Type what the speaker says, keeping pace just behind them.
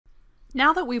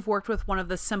Now that we've worked with one of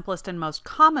the simplest and most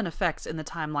common effects in the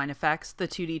timeline effects, the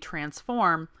 2D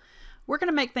transform, we're going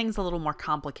to make things a little more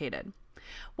complicated.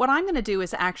 What I'm going to do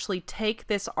is actually take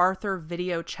this Arthur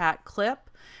video chat clip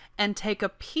and take a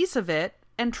piece of it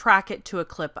and track it to a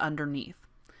clip underneath.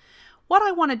 What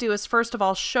I want to do is first of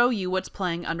all show you what's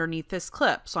playing underneath this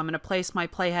clip. So I'm going to place my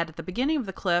playhead at the beginning of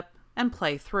the clip and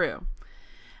play through.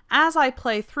 As I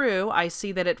play through, I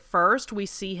see that at first we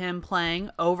see him playing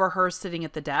over her sitting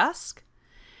at the desk.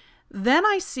 Then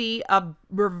I see a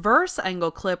reverse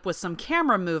angle clip with some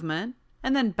camera movement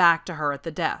and then back to her at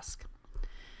the desk.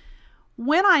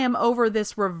 When I am over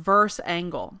this reverse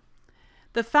angle,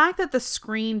 the fact that the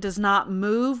screen does not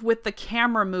move with the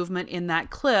camera movement in that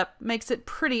clip makes it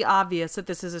pretty obvious that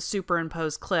this is a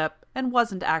superimposed clip and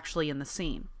wasn't actually in the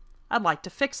scene. I'd like to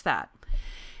fix that.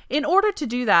 In order to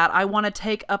do that, I want to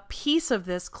take a piece of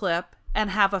this clip and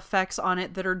have effects on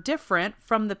it that are different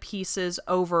from the pieces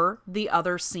over the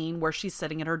other scene where she's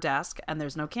sitting at her desk and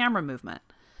there's no camera movement.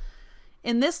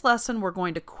 In this lesson, we're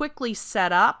going to quickly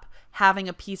set up having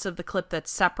a piece of the clip that's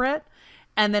separate,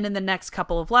 and then in the next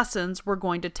couple of lessons, we're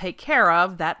going to take care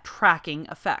of that tracking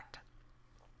effect.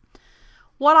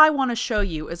 What I want to show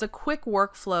you is a quick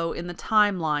workflow in the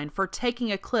timeline for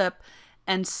taking a clip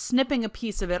and snipping a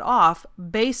piece of it off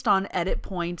based on edit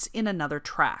points in another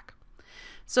track.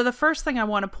 So the first thing I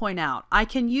want to point out, I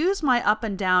can use my up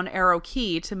and down arrow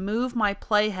key to move my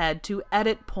playhead to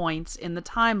edit points in the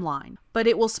timeline, but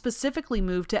it will specifically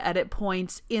move to edit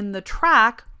points in the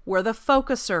track where the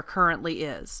focuser currently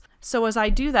is. So as I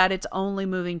do that, it's only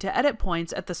moving to edit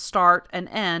points at the start and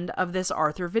end of this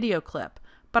Arthur video clip.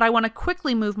 But I want to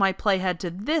quickly move my playhead to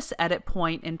this edit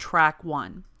point in track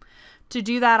 1. To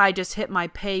do that, I just hit my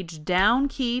page down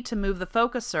key to move the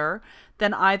focuser,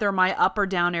 then either my up or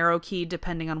down arrow key,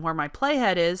 depending on where my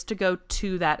playhead is, to go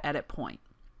to that edit point.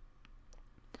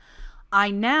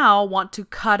 I now want to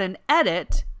cut an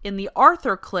edit in the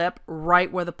Arthur clip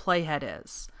right where the playhead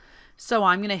is. So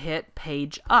I'm going to hit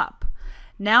page up.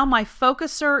 Now my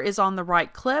focuser is on the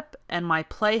right clip and my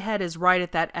playhead is right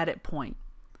at that edit point.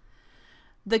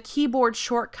 The keyboard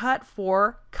shortcut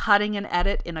for cutting an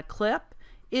edit in a clip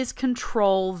is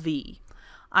Control V.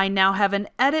 I now have an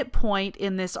edit point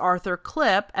in this Arthur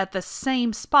clip at the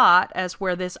same spot as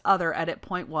where this other edit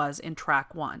point was in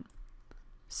track 1.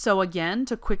 So again,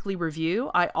 to quickly review,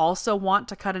 I also want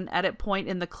to cut an edit point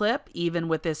in the clip even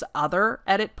with this other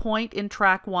edit point in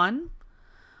track 1.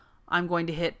 I'm going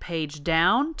to hit page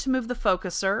down to move the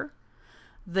focuser,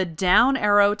 the down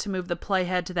arrow to move the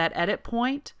playhead to that edit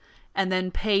point, and then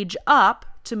page up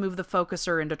to move the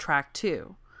focuser into track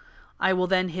 2. I will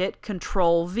then hit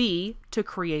Control V to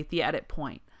create the edit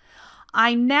point.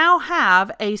 I now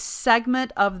have a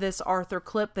segment of this Arthur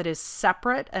clip that is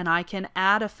separate, and I can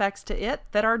add effects to it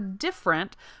that are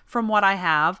different from what I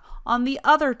have on the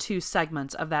other 2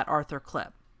 segments of that Arthur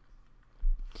clip.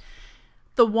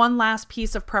 The one last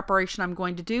piece of preparation I'm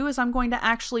going to do is I'm going to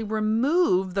actually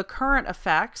remove the current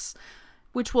effects,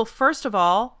 which will first of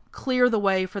all clear the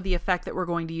way for the effect that we're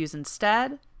going to use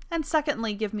instead, and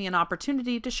secondly give me an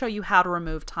opportunity to show you how to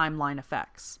remove timeline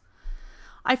effects.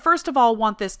 I first of all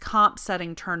want this comp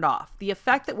setting turned off. The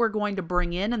effect that we're going to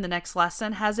bring in the next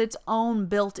lesson has its own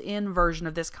built-in version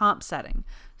of this comp setting,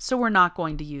 so we're not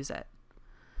going to use it.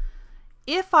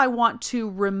 If I want to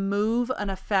remove an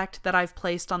effect that I've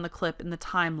placed on the clip in the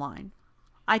timeline,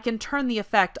 I can turn the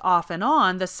effect off and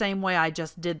on the same way I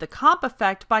just did the comp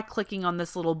effect by clicking on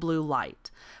this little blue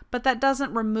light. But that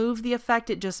doesn't remove the effect,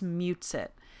 it just mutes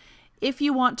it. If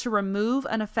you want to remove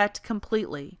an effect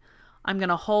completely, I'm going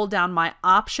to hold down my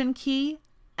Option key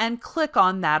and click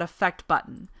on that effect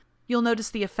button. You'll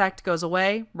notice the effect goes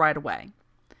away right away.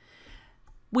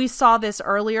 We saw this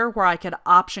earlier where I could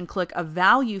Option click a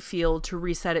value field to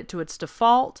reset it to its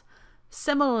default.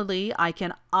 Similarly, I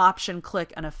can Option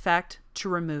click an effect to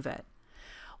remove it.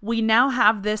 We now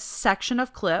have this section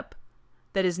of clip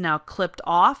that is now clipped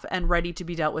off and ready to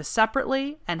be dealt with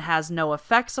separately and has no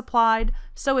effects applied,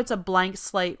 so it's a blank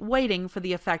slate waiting for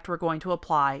the effect we're going to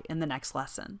apply in the next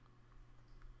lesson.